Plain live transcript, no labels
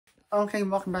Okay,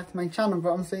 welcome back to my channel,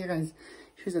 but I'm saying, guys,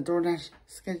 here's a Doordash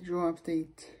schedule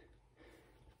update.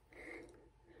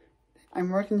 I'm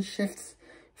working shifts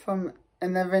from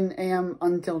 11 a.m.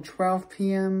 until 12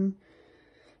 p.m.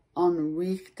 on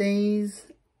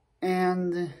weekdays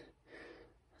and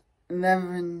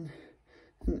 11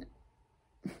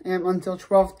 a.m. until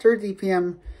 12:30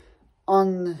 p.m.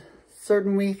 on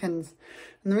certain weekends.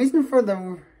 And the reason for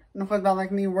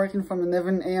me working from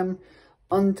 11 a.m.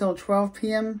 until 12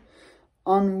 p.m.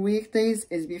 on weekdays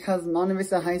is because Monte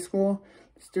Vista High School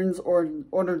students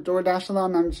order Doordash a lot,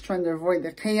 and I'm just trying to avoid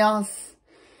the chaos.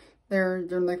 During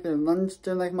their lunch,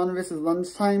 during Monte Vista's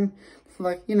lunchtime. So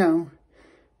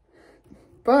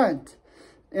but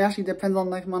it actually depends on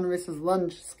Monte Vista's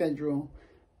lunch schedule,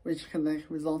 which could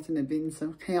result in it being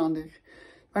so chaotic.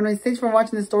 But anyways, thanks for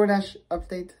watching this Doordash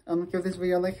update. Give this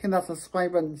video a like, hit that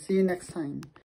subscribe button. See you next time.